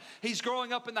man. He's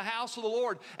growing up in the house of the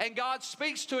Lord. And God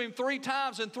speaks to him 3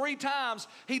 times. And 3 times,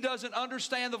 he doesn't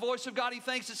understand the voice of God. He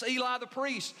thinks it's Eli the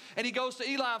priest. And he goes to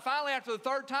Eli. And finally, after the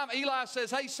 3rd time, Eli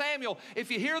says, hey, Samuel,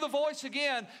 if you hear the voice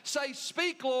again, say,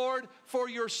 speak, Lord, for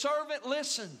your servant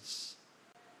listens.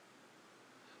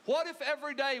 What if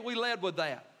every day we led with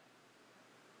that?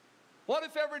 What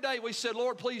if every day we said,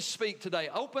 Lord, please speak today.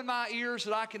 Open my ears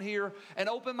that I can hear and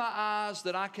open my eyes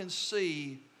that I can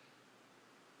see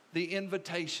the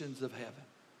invitations of heaven.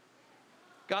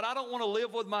 God, I don't want to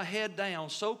live with my head down,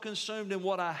 so consumed in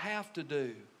what I have to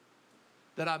do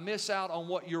that I miss out on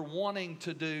what you're wanting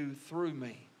to do through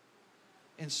me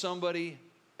in somebody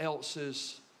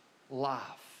else's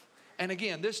life. And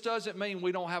again, this doesn't mean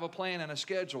we don't have a plan and a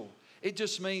schedule. It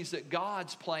just means that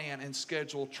God's plan and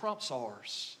schedule trumps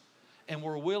ours. And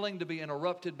we're willing to be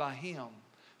interrupted by Him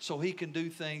so He can do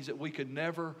things that we could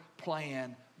never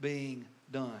plan being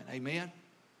done. Amen?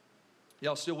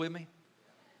 Y'all still with me?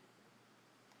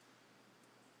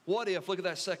 What if, look at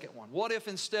that second one. What if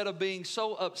instead of being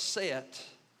so upset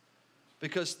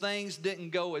because things didn't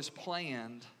go as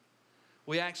planned,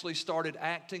 we actually started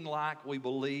acting like we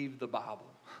believed the Bible?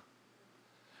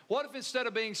 What if instead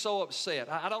of being so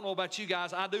upset, I don't know about you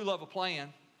guys, I do love a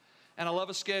plan. And I love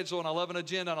a schedule, and I love an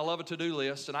agenda, and I love a to-do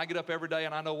list. And I get up every day,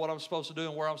 and I know what I'm supposed to do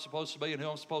and where I'm supposed to be and who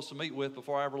I'm supposed to meet with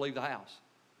before I ever leave the house.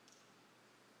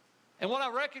 And what I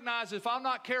recognize is if I'm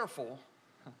not careful,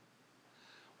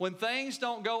 when things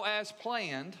don't go as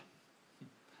planned,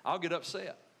 I'll get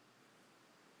upset.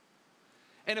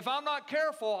 And if I'm not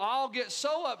careful, I'll get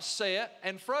so upset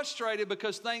and frustrated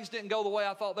because things didn't go the way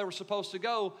I thought they were supposed to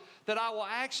go that I will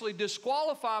actually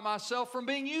disqualify myself from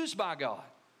being used by God.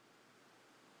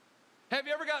 Have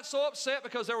you ever got so upset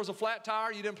because there was a flat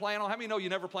tire you didn't plan on? How many know you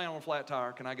never plan on a flat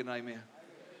tire? Can I get an amen?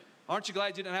 Aren't you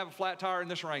glad you didn't have a flat tire in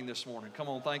this rain this morning? Come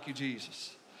on, thank you,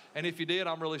 Jesus. And if you did,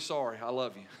 I'm really sorry. I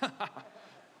love you.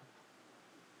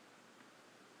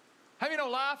 How many know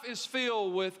life is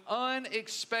filled with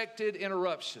unexpected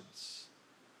interruptions?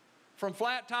 From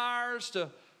flat tires to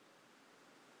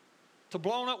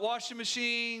blown up washing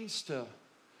machines to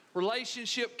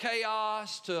relationship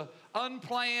chaos to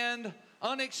unplanned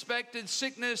unexpected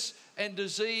sickness and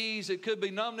disease. It could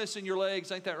be numbness in your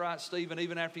legs. Ain't that right, Stephen?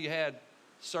 Even after you had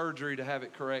surgery to have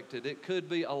it corrected. It could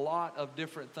be a lot of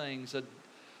different things.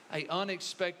 A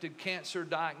unexpected cancer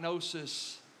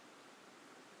diagnosis.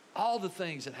 All the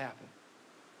things that happen.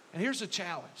 And here's the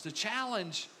challenge. The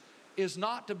challenge is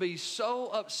not to be so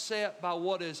upset by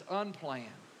what is unplanned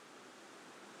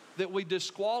that we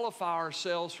disqualify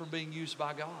ourselves from being used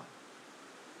by God.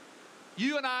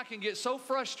 You and I can get so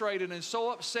frustrated and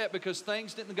so upset because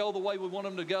things didn't go the way we want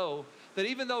them to go that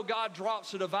even though God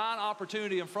drops a divine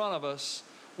opportunity in front of us,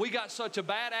 we got such a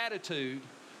bad attitude,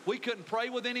 we couldn't pray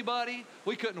with anybody,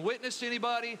 we couldn't witness to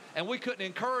anybody, and we couldn't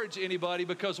encourage anybody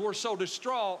because we're so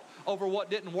distraught over what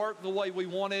didn't work the way we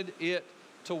wanted it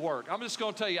to work. I'm just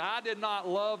going to tell you, I did not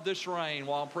love this rain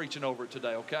while I'm preaching over it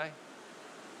today, okay?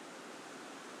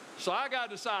 So I got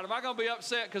to decide, am I going to be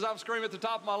upset because I'm screaming at the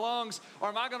top of my lungs, or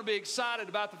am I going to be excited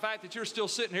about the fact that you're still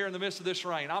sitting here in the midst of this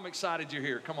rain? I'm excited you're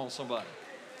here. Come on, somebody.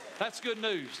 That's good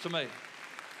news to me.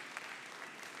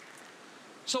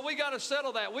 So we got to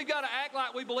settle that. We got to act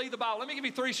like we believe the Bible. Let me give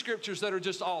you 3 scriptures that are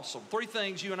just awesome. 3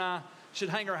 things you and I should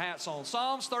hang our hats on.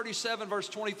 Psalms 37 verse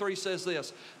 23 says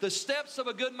this: the steps of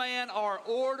a good man are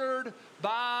ordered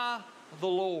by the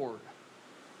Lord.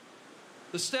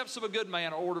 The steps of a good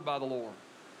man are ordered by the Lord.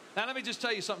 Now let me just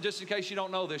tell you something, just in case you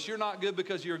don't know this. You're not good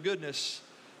because of your goodness,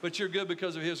 but you're good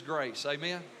because of His grace.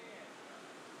 Amen?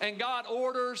 And God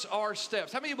orders our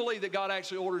steps. How many of you believe that God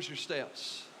actually orders your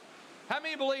steps? How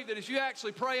many of you believe that if you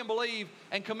actually pray and believe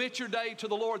and commit your day to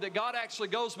the Lord, that God actually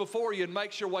goes before you and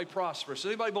makes your way prosperous? Does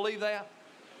anybody believe that?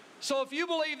 So if you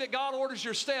believe that God orders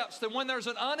your steps, then when there's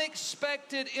an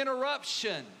unexpected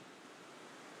interruption,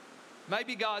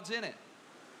 maybe God's in it.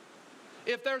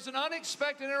 If there's an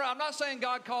unexpected error, I'm not saying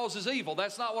God causes evil.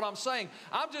 That's not what I'm saying.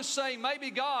 I'm just saying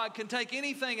maybe God can take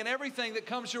anything and everything that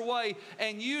comes your way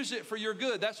and use it for your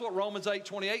good. That's what Romans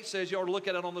 8:28 says. You ought to look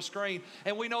at it on the screen.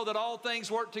 And we know that all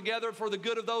things work together for the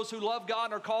good of those who love God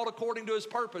and are called according to His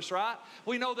purpose, right?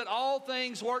 We know that all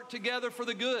things work together for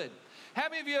the good. How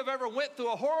many of you have ever went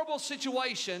through a horrible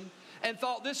situation and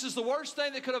thought this is the worst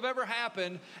thing that could have ever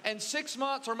happened, and 6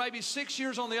 months or maybe 6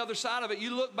 years on the other side of it,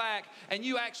 you look back and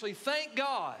you actually thank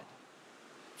God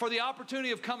for the opportunity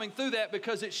of coming through that,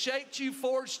 because it shaped you,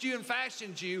 forged you, and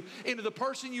fashioned you into the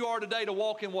person you are today to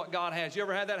walk in what God has. You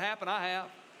ever had that happen? I have.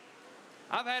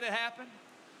 I've had it happen.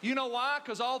 You know why?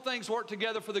 Because all things work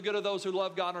together for the good of those who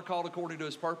love God and are called according to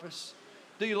His purpose.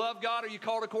 Do you love God? Are you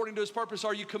called according to His purpose?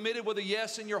 Are you committed with a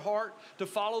yes in your heart to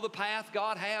follow the path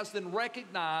God has? Then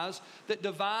recognize that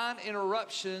divine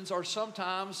interruptions are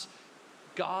sometimes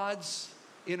God's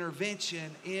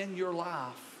intervention in your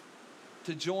life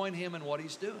to join Him in what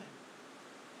He's doing.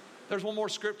 There's one more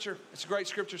scripture. It's a great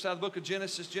scripture. It's out of the book of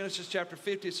Genesis, Genesis chapter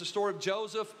 50. It's the story of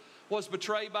Joseph. Was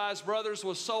betrayed by his brothers,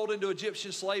 was sold into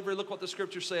Egyptian slavery. Look what the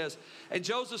scripture says. And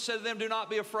Joseph said to them, do not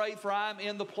be afraid, for I am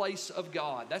in the place of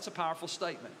God. That's a powerful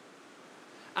statement.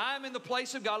 I am in the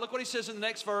place of God. Look what he says in the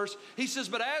next verse. He says,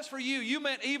 but as for you, you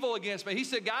meant evil against me. He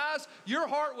said, guys, your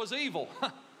heart was evil.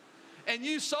 And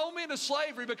you sold me into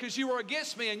slavery because you were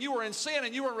against me and you were in sin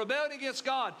and you were in rebellion against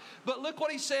God. But look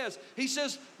what he says. He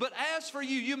says, but as for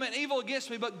you, you meant evil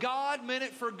against me, but God meant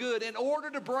it for good, in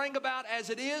order to bring about as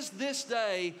it is this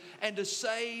day and to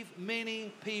save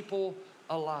many people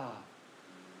alive.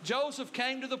 Joseph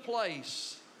came to the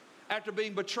place after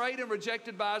being betrayed and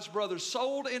rejected by his brothers,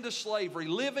 sold into slavery,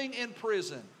 living in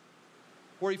prison,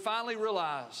 where he finally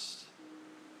realized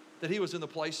that he was in the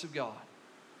place of God.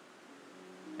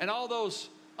 And all those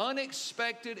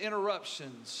unexpected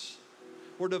interruptions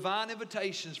were divine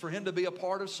invitations for him to be a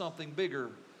part of something bigger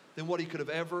than what he could have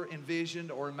ever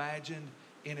envisioned or imagined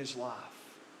in his life.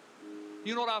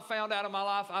 You know what I found out in my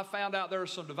life? I found out there are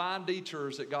some divine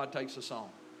detours that God takes us on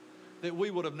that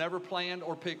we would have never planned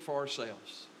or picked for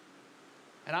ourselves.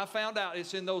 And I found out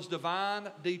it's in those divine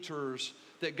detours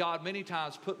that God many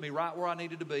times put me right where I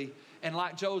needed to be. And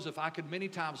like Joseph, I could many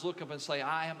times look up and say,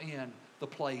 I am in the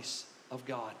place of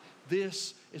God.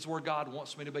 This is where God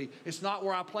wants me to be. It's not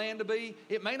where I plan to be.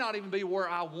 It may not even be where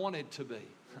I wanted to be.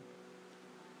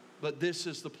 But this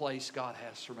is the place God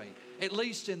has for me, at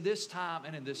least in this time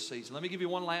and in this season. Let me give you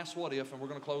one last what if, and we're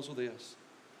going to close with this.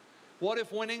 What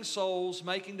if winning souls,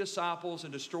 making disciples,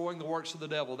 and destroying the works of the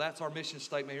devil? That's our mission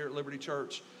statement here at Liberty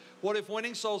Church. What if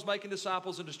winning souls, making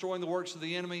disciples, and destroying the works of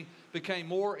the enemy became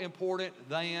more important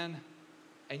than,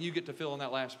 and you get to fill in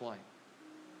that last blank.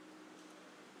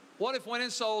 What if winning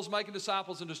souls, making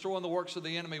disciples, and destroying the works of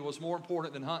the enemy was more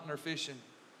important than hunting or fishing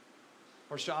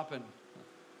or shopping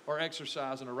or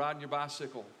exercising or riding your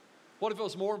bicycle? What if it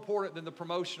was more important than the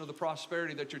promotion or the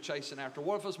prosperity that you're chasing after?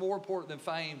 What if it was more important than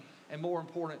fame and more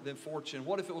important than fortune?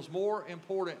 What if it was more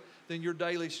important than your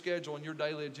daily schedule and your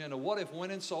daily agenda? What if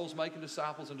winning souls, making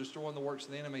disciples, and destroying the works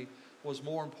of the enemy was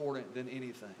more important than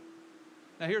anything?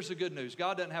 Now here's the good news.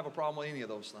 God doesn't have a problem with any of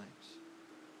those things.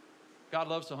 God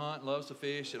loves to hunt, loves to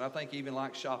fish, and I think he even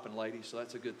likes shopping, ladies, so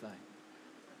that's a good thing.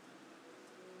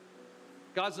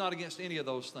 God's not against any of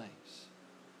those things.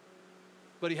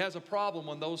 But he has a problem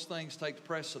when those things take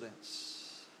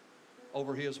precedence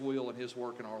over his will and his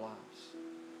work in our lives.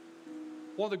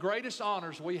 One of the greatest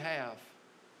honors we have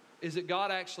is that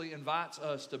God actually invites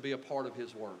us to be a part of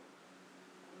his work.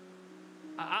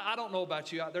 I don't know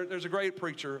about you. There's a great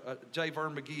preacher, J.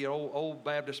 Vern McGee, an old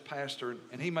Baptist pastor,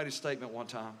 and he made a statement one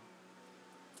time.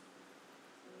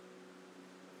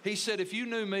 He said, if you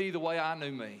knew me the way I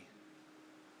knew me,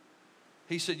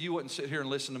 he said, you wouldn't sit here and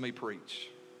listen to me preach.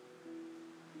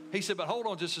 He said, but hold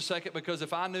on just a second, because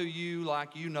if I knew you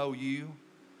like you know you,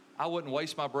 I wouldn't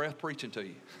waste my breath preaching to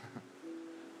you.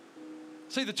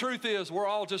 See, the truth is we're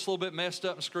all just a little bit messed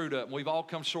up and screwed up. And we've all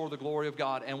come short of the glory of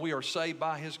God. And we are saved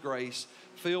by His grace,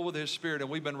 filled with His Spirit, and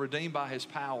we've been redeemed by His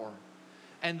power.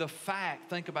 And the fact,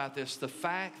 think about this, the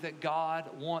fact that God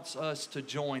wants us to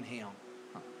join Him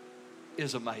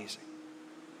is amazing.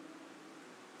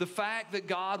 The fact that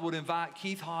God would invite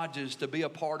Keith Hodges to be a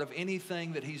part of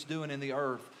anything that he's doing in the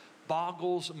earth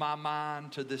boggles my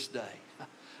mind to this day.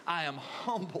 I am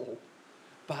humbled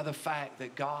by the fact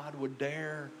that God would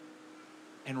dare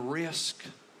and risk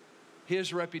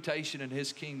His reputation and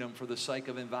His kingdom for the sake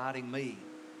of inviting me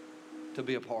to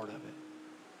be a part of it.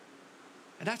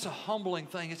 And that's a humbling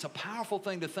thing. It's a powerful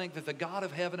thing to think that the God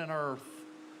of heaven and earth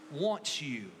wants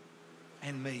you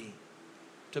and me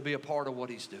to be a part of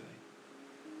what He's doing.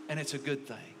 And it's a good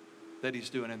thing that He's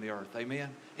doing in the earth.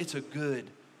 Amen? It's a good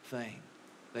thing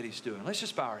that He's doing. Let's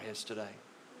just bow our heads today.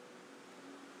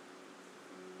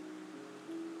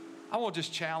 I want to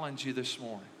just challenge you this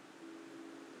morning.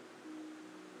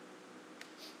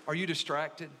 Are you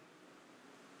distracted?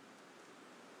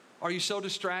 Are you so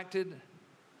distracted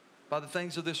by the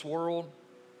things of this world,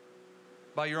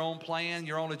 by your own plan,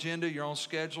 your own agenda, your own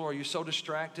schedule? Are you so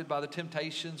distracted by the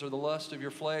temptations or the lust of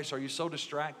your flesh? Are you so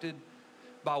distracted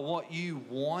by what you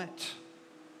want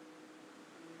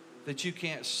that you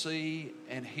can't see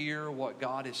and hear what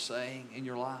God is saying in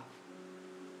your life?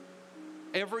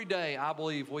 Every day, I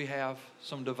believe we have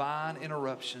some divine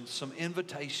interruptions, some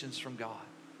invitations from God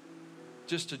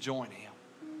just to join Him.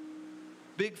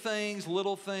 Big things,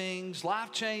 little things,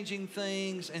 life-changing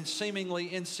things, and seemingly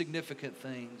insignificant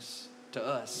things to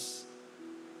us.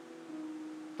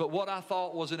 But what I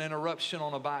thought was an interruption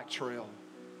on a bike trail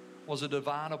was a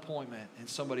divine appointment in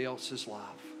somebody else's life.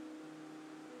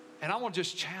 And I want to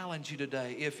just challenge you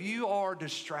today. If you are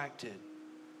distracted,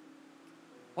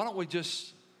 why don't we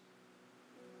just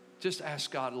ask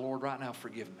God, Lord, right now,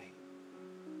 forgive me.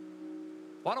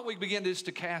 Why don't we begin just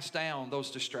to cast down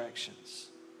those distractions?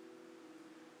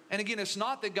 And again, it's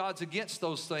not that God's against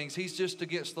those things. He's just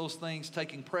against those things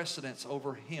taking precedence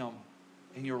over Him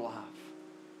in your life.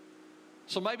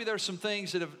 So maybe there's some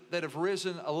things that have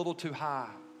risen a little too high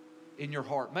in your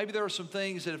heart. Maybe there are some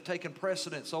things that have taken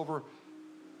precedence over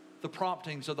the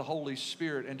promptings of the Holy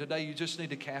Spirit. And today you just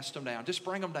need to cast them down. Just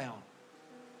bring them down.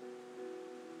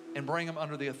 And bring them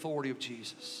under the authority of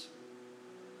Jesus.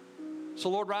 So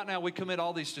Lord, right now we commit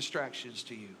all these distractions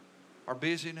to You. Our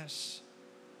busyness,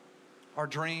 our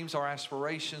dreams, our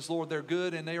aspirations. Lord, they're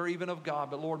good and they are even of God.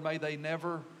 But Lord, may they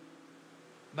never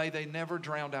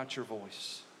drown out Your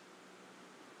voice.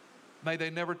 May they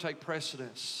never take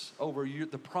precedence over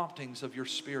the promptings of Your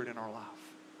Spirit in our life.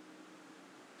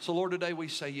 So Lord, today we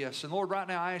say yes. And Lord, right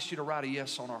now I ask You to write a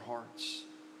yes on our hearts.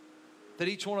 That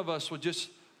each one of us would just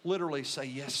literally say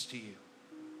yes to You.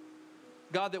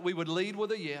 God, that we would lead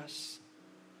with a yes.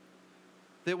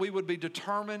 That we would be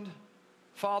determined,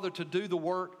 Father, to do the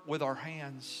work with our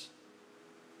hands.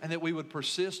 And that we would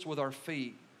persist with our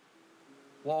feet,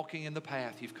 walking in the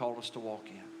path You've called us to walk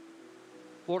in.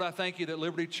 Lord, I thank You that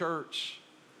Liberty Church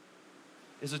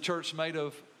is a church made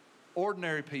of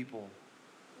ordinary people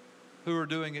who are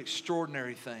doing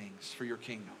extraordinary things for Your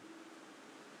kingdom.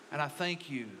 And I thank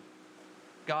You,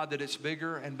 God, that it's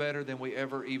bigger and better than we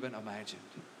ever even imagined.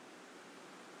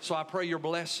 So I pray Your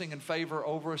blessing and favor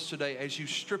over us today as You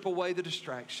strip away the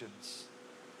distractions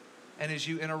and as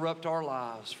You interrupt our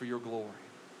lives for Your glory.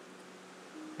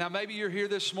 Now, maybe you're here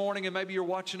this morning and maybe you're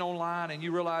watching online and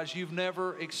you realize you've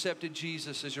never accepted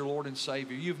Jesus as your Lord and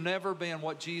Savior. You've never been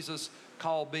what Jesus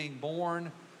called being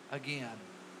born again.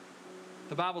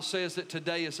 The Bible says that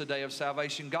today is a day of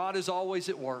salvation. God is always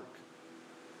at work.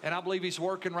 And I believe He's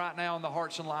working right now in the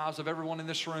hearts and lives of everyone in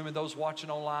this room and those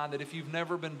watching online, that if you've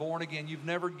never been born again, you've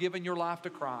never given your life to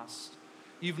Christ,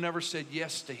 you've never said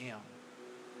yes to Him,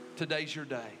 today's your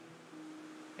day.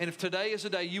 And if today is a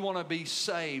day you want to be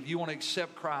saved, you want to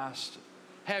accept Christ,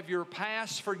 have your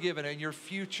past forgiven and your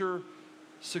future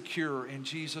secure in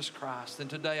Jesus Christ, then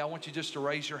today I want you just to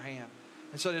raise your hand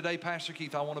and say, today, Pastor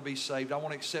Keith, I want to be saved. I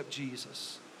want to accept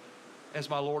Jesus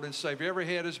as my Lord and Savior. Every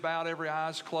head is bowed, every eye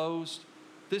is closed.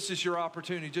 This is your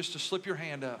opportunity just to slip your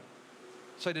hand up.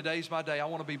 Say, today's my day. I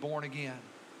want to be born again.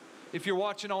 If you're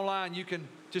watching online, you can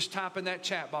just type in that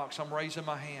chat box, I'm raising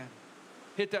my hand.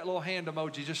 Hit that little hand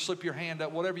emoji. Just slip your hand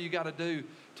up. Whatever you got to do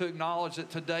to acknowledge that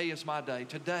today is my day.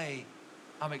 Today,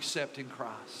 I'm accepting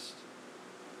Christ.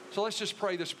 So let's just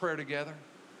pray this prayer together.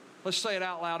 Let's say it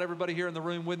out loud. Everybody here in the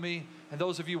room with me, and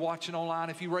those of you watching online,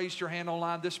 if you raised your hand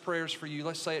online, this prayer is for you.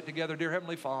 Let's say it together. Dear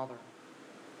Heavenly Father,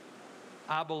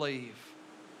 I believe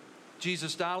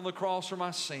Jesus died on the cross for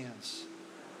my sins,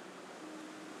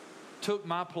 took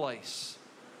my place.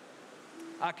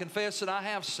 I confess that I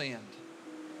have sinned,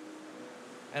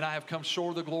 and I have come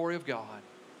short of the glory of God.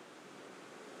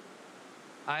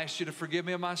 I ask you to forgive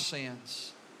me of my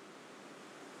sins.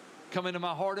 Come into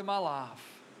my heart and my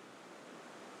life.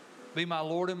 Be my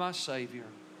Lord and my Savior.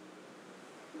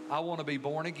 I want to be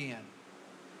born again,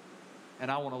 and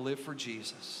I want to live for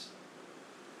Jesus.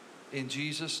 In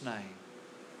Jesus' name,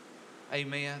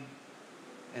 amen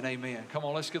and amen. Come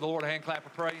on, let's give the Lord a hand clap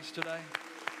of praise today.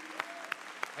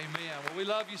 Amen. Well, we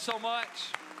love you so much.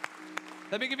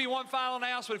 Let me give you one final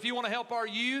announcement. If you want to help our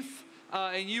youth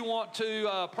and you want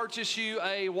to purchase you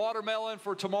a watermelon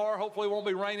for tomorrow, hopefully it won't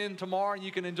be raining tomorrow and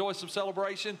you can enjoy some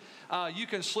celebration, you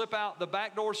can slip out the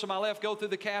back doors to my left, go through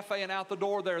the cafe, and out the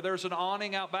door there. There's an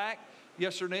awning out back.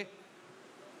 Yes, sir, Nick?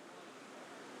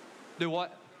 Do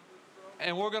what?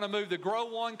 And we're going to move the Grow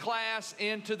One class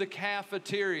into the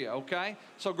cafeteria, okay?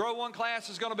 So Grow One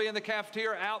class is going to be in the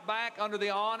cafeteria. Out back under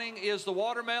the awning is the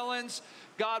watermelons.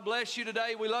 God bless you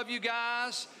today. We love you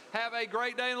guys. Have a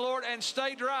great day in the Lord and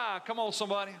stay dry. Come on,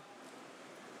 somebody.